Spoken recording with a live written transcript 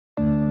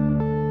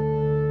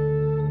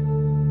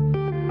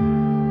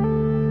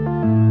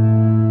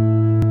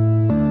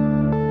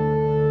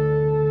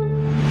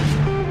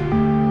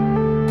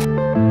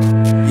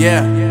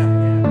Yeah.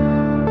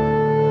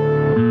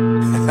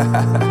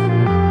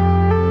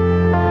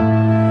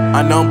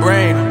 Unknown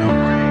Brain,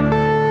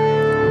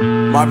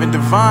 Marvin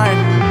Divine.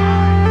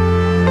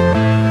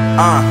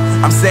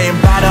 I'm saying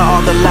bye to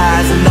all the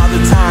lies and all the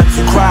times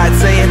you cried,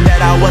 saying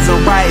that I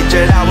wasn't right,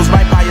 yet I was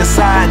right by your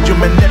side. You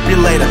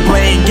manipulator,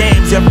 playing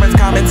games, your friends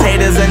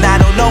commentators, and I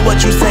don't know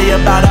what you say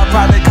about our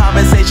private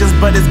conversations,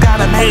 but it's got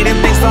them hating.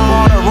 Thanks to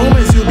all the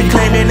rumors you be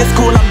claiming. It's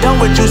cool, I'm done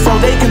with you, so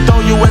they can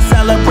throw you a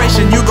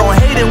celebration. You gon'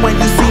 hate it when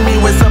you see me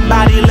with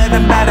somebody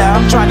living better.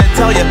 I'm trying to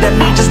tell you that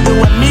me just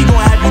doing me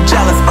gon' have you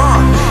jealous.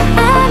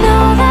 I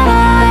know that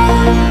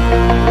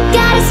I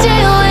gotta stay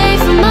away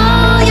from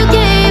all your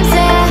games,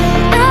 yeah.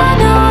 I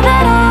know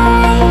that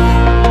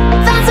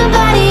I found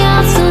somebody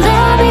else to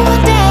love me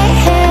one day,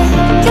 yeah.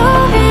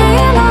 You'll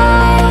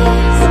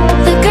realize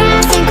the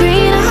grass ain't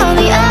greener on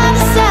the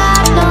other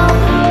side, no.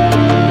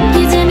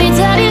 You did me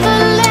dirty for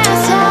the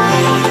last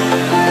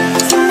time,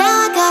 so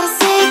now I gotta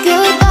say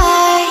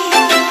goodbye.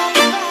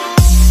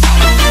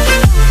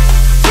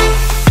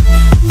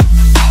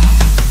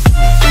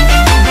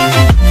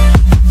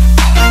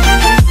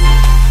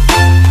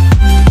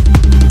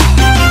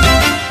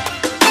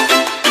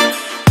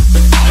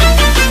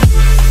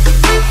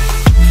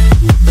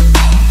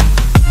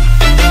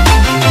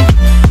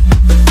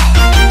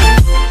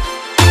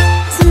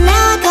 So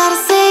now I gotta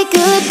say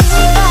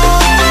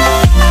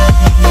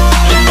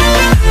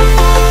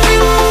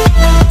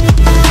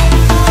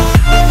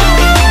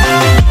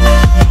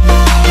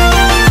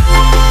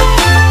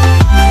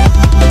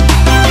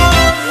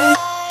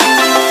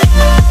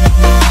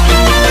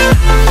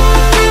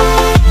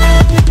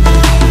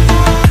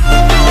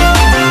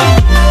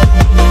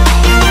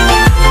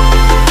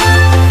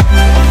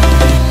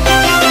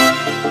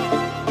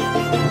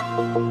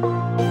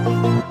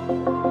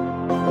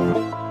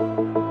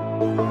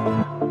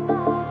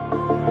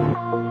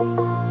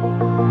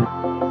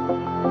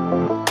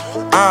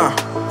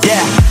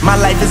Yeah, my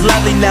life is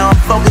lovely now, I'm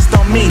focused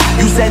on me.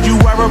 You said you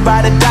were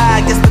about to die,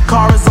 I guess the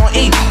car is on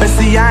E. But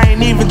see, I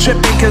ain't even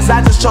tripping, cause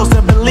I just chose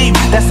to believe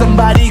that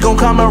somebody gon'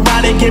 come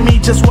around and give me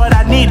just what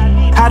I need.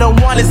 I don't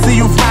wanna see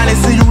you finding,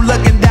 see you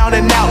looking down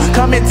and out,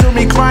 coming to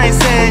me crying,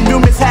 saying you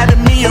miss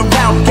having me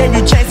around. Gave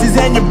you chances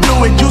and you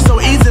blew it, you so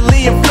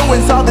easily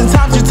influenced. All the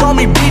times you told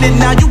me beat it,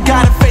 now you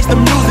gotta face the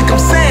music. I'm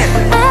saying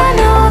I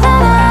know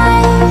that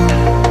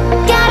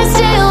I gotta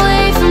stay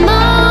away from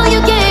all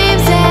your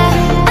games, yeah.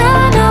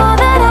 I know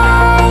that I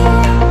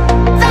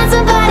found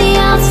somebody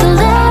else to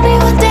love me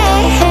one day,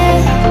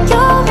 yeah.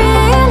 You'll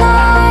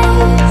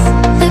realize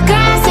the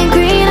grass ain't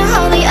greener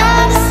on the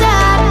other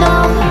side, no.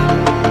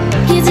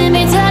 You did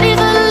me dirty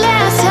for the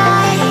last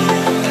time,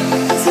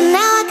 so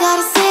now I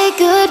gotta say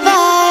goodbye.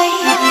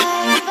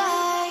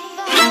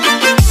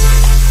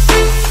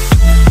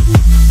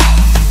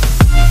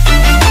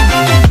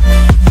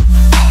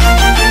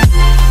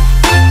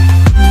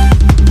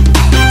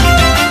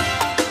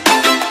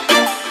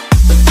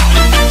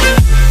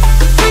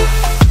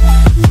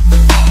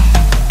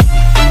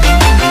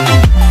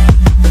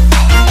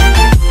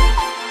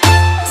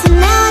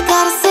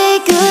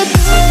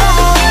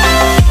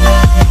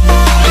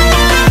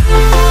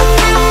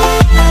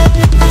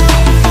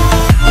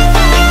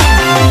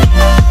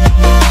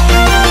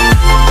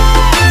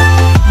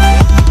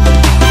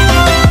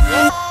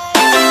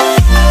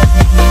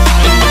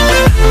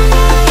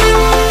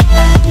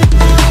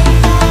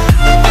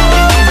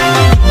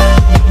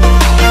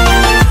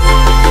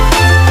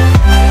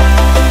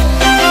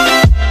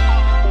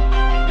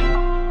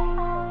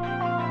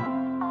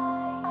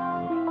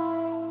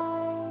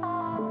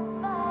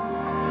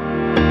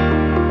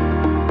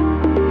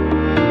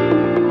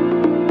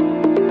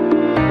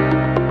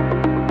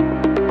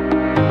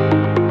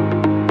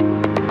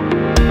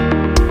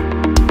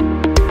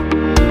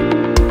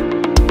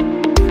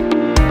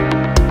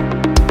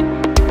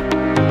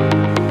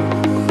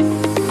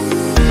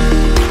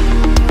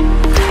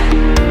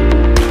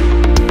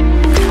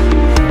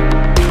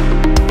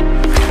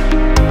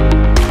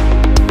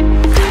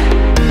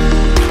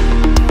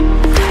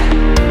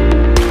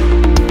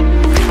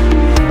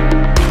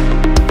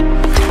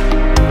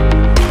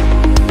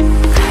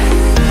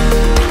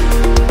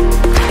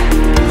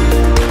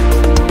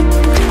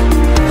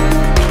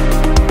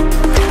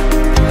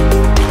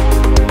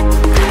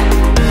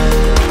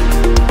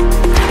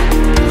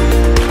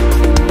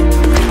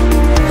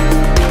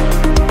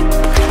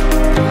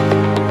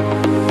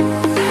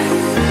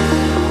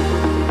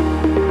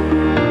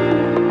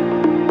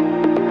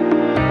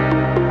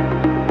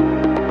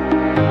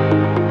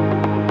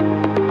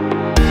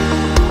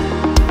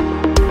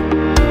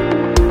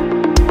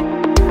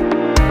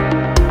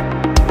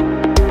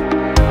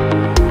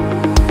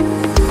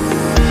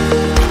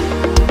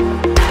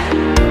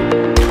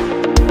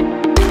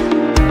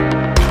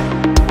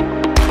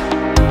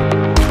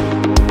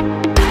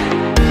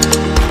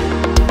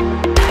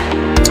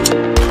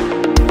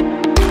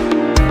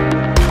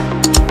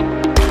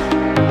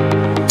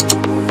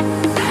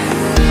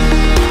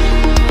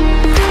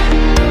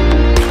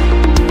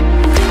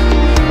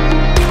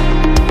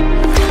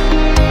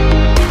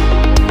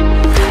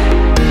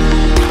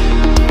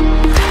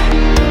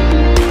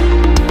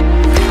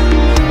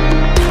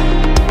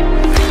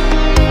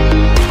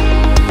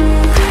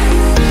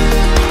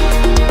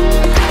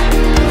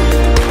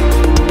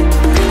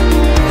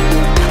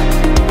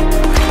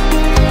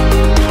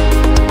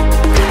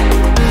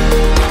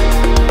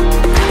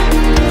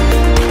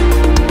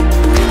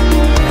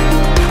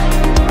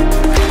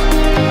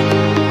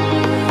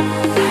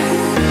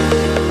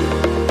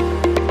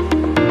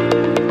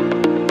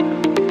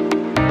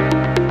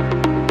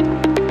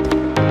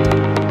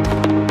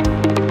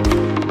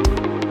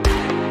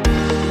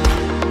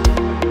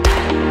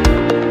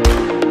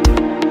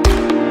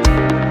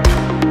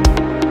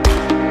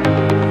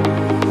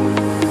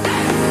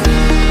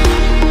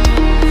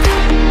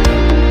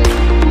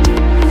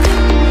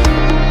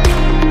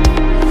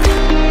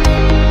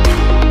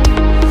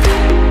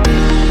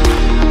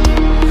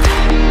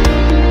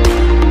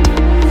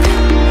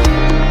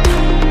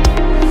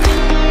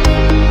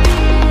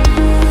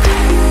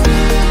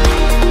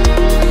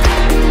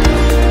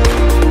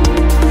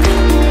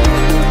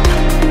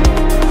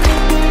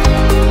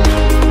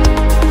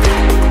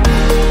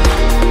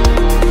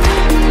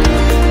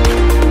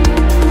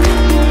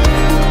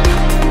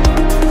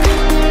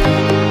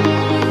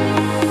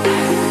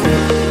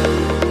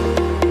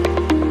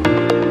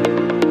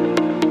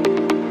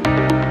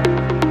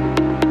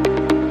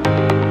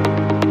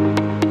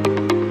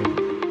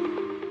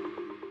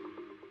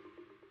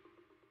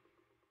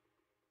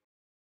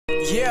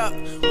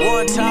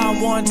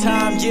 Yeah, one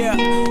time, yeah.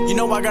 You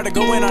know I gotta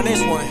go in on this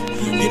one.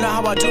 You know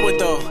how I do it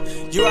though.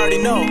 You already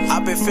know.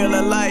 I've been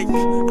feeling like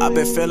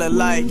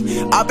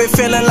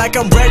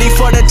I'm ready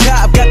for the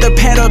top. Got the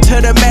pedal to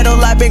the metal.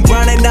 I've been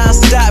grinding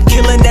non-stop,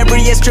 killing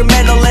every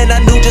instrumental, and I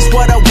knew just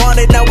what I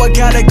wanted. Now I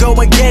gotta go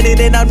and get it,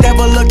 and I'm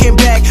never looking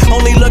back,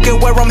 only looking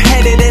where I'm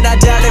headed. And I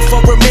doubt it for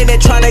a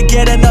minute, trying to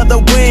get another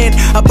win.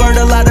 I burned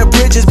a lot of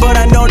bridges, but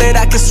I know that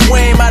I can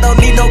swim. I don't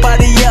need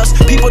nobody else.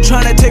 People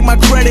trying to take my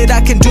credit,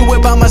 I can do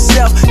it by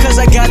myself, cause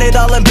I got it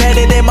all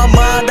embedded in my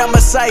mind. I'm a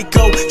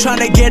psycho,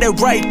 trying to get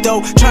it right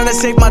though, trying to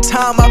save my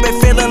time. I've been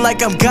feeling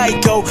like I'm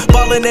Geico,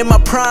 balling in my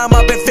prime.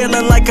 I've been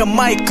feeling like a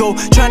Michael,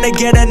 trying to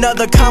get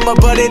another comma,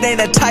 but it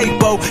ain't a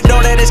typo. Know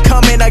that it's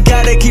coming, I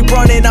gotta keep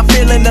running. I'm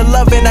feeling the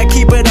loving, I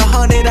keep it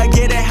 100. I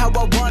get it how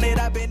I want it.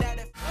 I've been